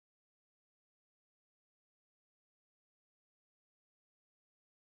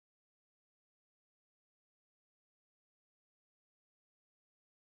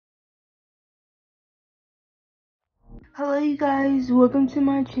Hello you guys, welcome to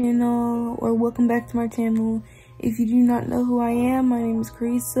my channel, or welcome back to my channel. If you do not know who I am, my name is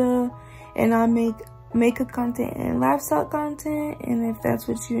Carissa, and I make makeup content and lifestyle content, and if that's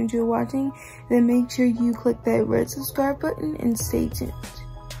what you enjoy watching, then make sure you click that red subscribe button and stay tuned.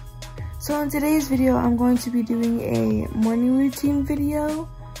 So in today's video, I'm going to be doing a morning routine video.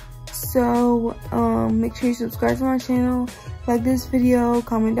 So make sure you subscribe to my channel, like this video,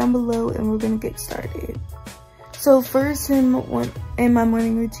 comment down below, and we're gonna get started. So first in my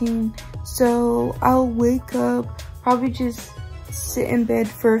morning routine, so I'll wake up, probably just sit in bed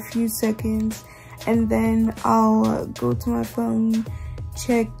for a few seconds, and then I'll go to my phone,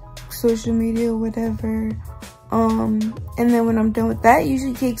 check social media or whatever. And then when I'm done with that, it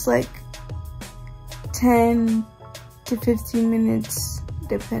usually takes like 10 to 15 minutes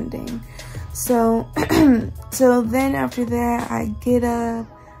depending. So so then after that, I get up,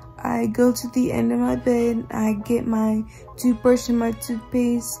 I go to the end of my bed, I get my toothbrush and my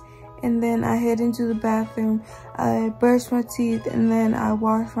toothpaste, and then I head into the bathroom. I brush my teeth, and then I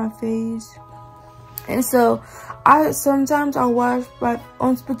wash my face. And so sometimes I'll wash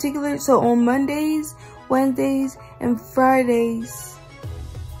on Mondays, Wednesdays, and Fridays,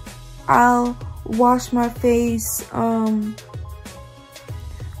 I'll wash my face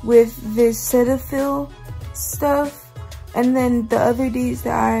with this Cetaphil stuff. And then the other days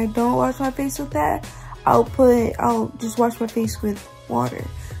that I don't wash my face with that, I'll just wash my face with water.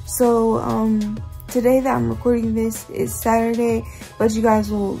 So today that I'm recording this is Saturday, but you guys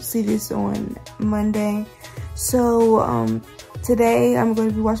will see this on Monday. So today I'm going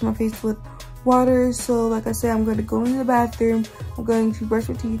to be washing my face with water. So like I said, I'm going to go into the bathroom, I'm going to brush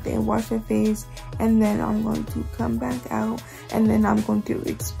my teeth and wash my face, and then I'm going to come back out, and then I'm going to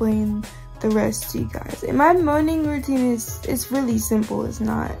explain the rest to you guys. And my morning routine it's really simple. It's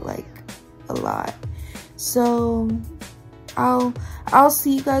not like a lot. So I'll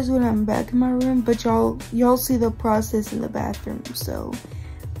see you guys when I'm back in my room, but y'all see the process in the bathroom. So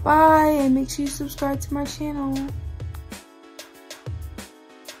bye, and make sure you subscribe to my channel.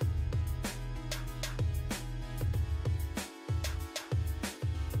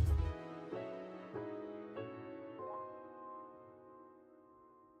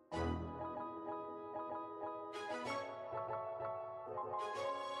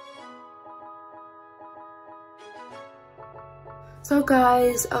 So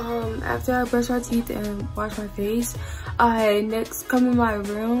guys, after I brush my teeth and wash my face, I next come in my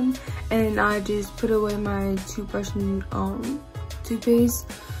room and I just put away my toothbrush and toothpaste.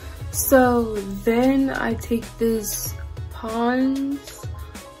 So then I take this Pond's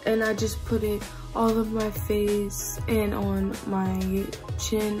and I just put it all over my face and on my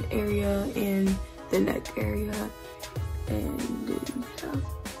chin area and the neck area, and yeah.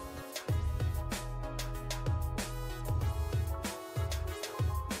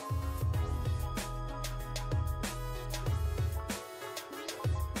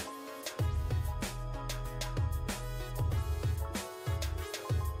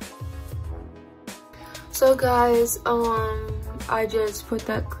 So guys, I just put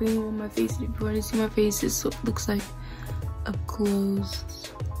that cream on my face. If you want to see my face, it looks like up close.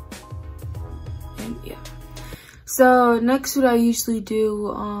 And yeah. So next, what I usually do,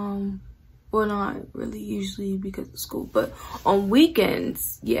 well, not really usually because of school, but on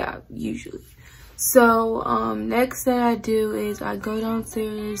weekends, yeah, usually. So next that I do is I go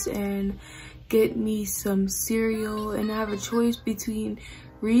downstairs and get me some cereal, and I have a choice between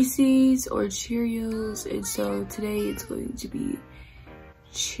Reese's or Cheerios, and so today it's going to be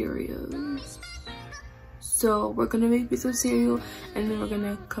Cheerios. So we're gonna make me some cereal, and then we're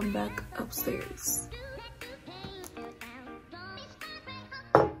gonna come back upstairs.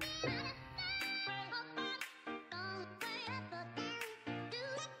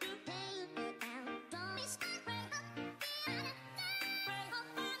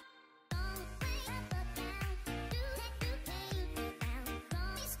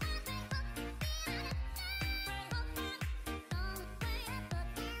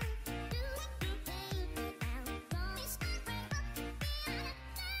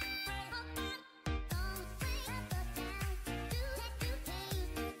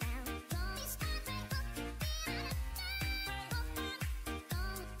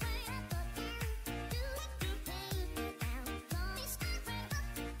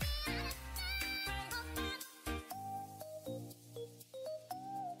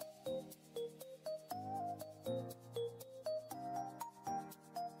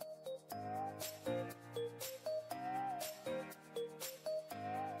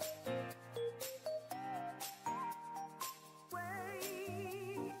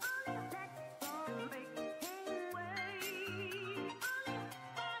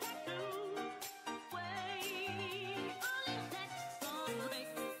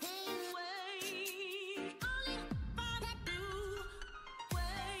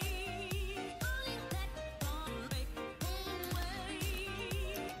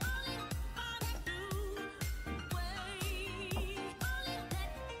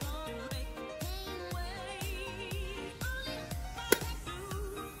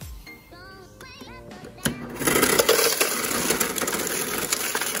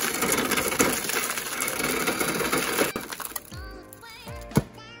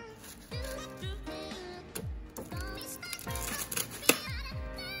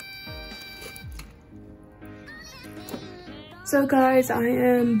 So guys, I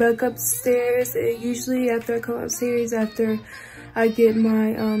am back upstairs. Usually after I come upstairs, after I get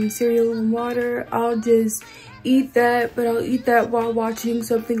my cereal and water, I'll just eat that, but I'll eat that while watching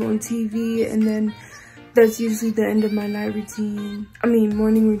something on TV, and then that's usually the end of my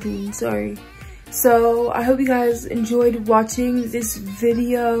morning routine, sorry. So I hope you guys enjoyed watching this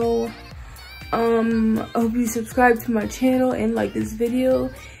video. I hope you subscribe to my channel and like this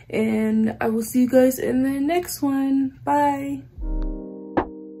video, and I will see you guys in the next one. Bye.